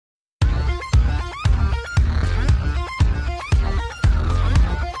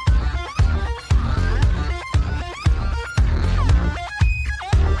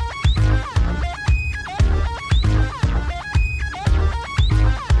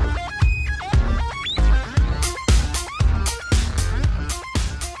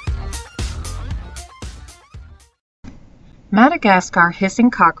Madagascar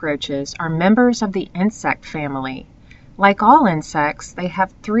hissing cockroaches are members of the insect family. Like all insects, they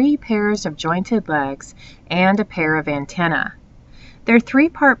have 3 pairs of jointed legs and a pair of antennae. Their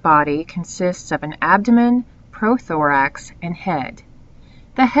 3-part body consists of an abdomen, prothorax, and head.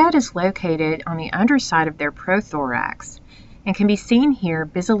 The head is located on the underside of their prothorax and can be seen here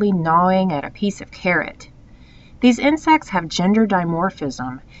busily gnawing at a piece of carrot. These insects have gender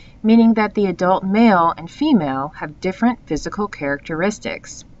dimorphism, meaning that the adult male and female have different physical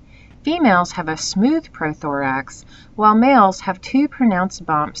characteristics. Females have a smooth prothorax, while males have 2 pronounced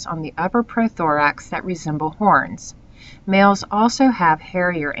bumps on the upper prothorax that resemble horns. Males also have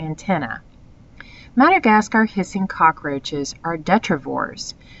hairier antennae. Madagascar hissing cockroaches are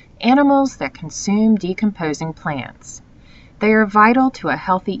detrivores, animals that consume decomposing plants. They are vital to a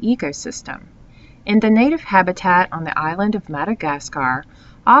healthy ecosystem. In the native habitat on the island of Madagascar,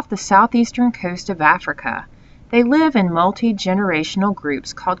 off the southeastern coast of Africa, they live in multi-generational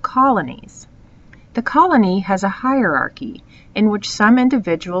groups called colonies. The colony has a hierarchy in which some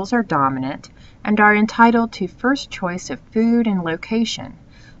individuals are dominant and are entitled to first choice of food and location,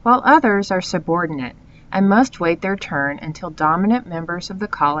 while others are subordinate and must wait their turn until dominant members of the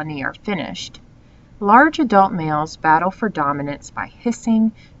colony are finished. Large adult males battle for dominance by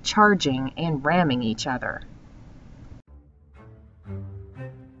hissing, charging, and ramming each other.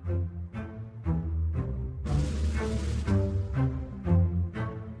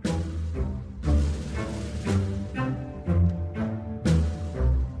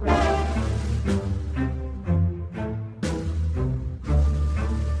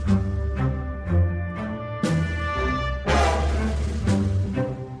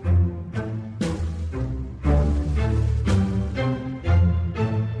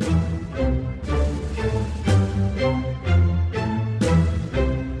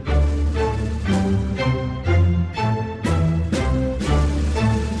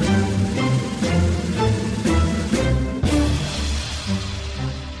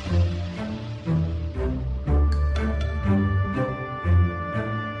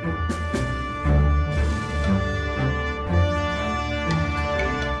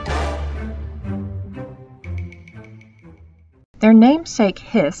 Their namesake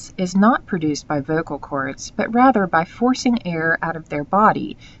hiss is not produced by vocal cords, but rather by forcing air out of their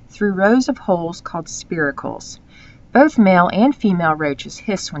body through rows of holes called spiracles. Both male and female roaches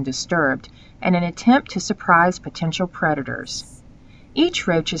hiss when disturbed in an attempt to surprise potential predators. Each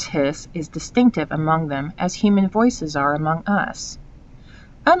roach's hiss is distinctive among them as human voices are among us.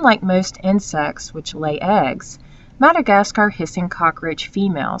 Unlike most insects which lay eggs, Madagascar hissing cockroach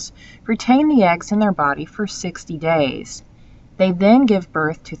females retain the eggs in their body for 60 days. They then give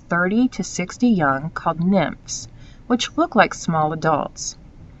birth to 30 to 60 young called nymphs, which look like small adults.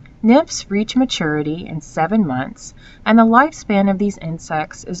 Nymphs reach maturity in 7 months, and the lifespan of these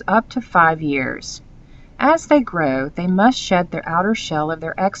insects is up to 5 years. As they grow, they must shed their outer shell of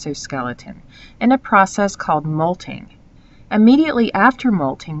their exoskeleton in a process called molting. Immediately after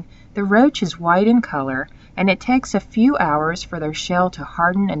molting, the roach is white in color, and it takes a few hours for their shell to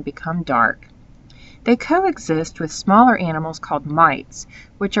harden and become dark. They coexist with smaller animals called mites,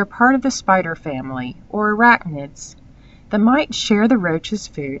 which are part of the spider family, or arachnids. The mites share the roach's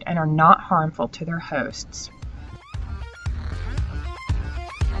food and are not harmful to their hosts.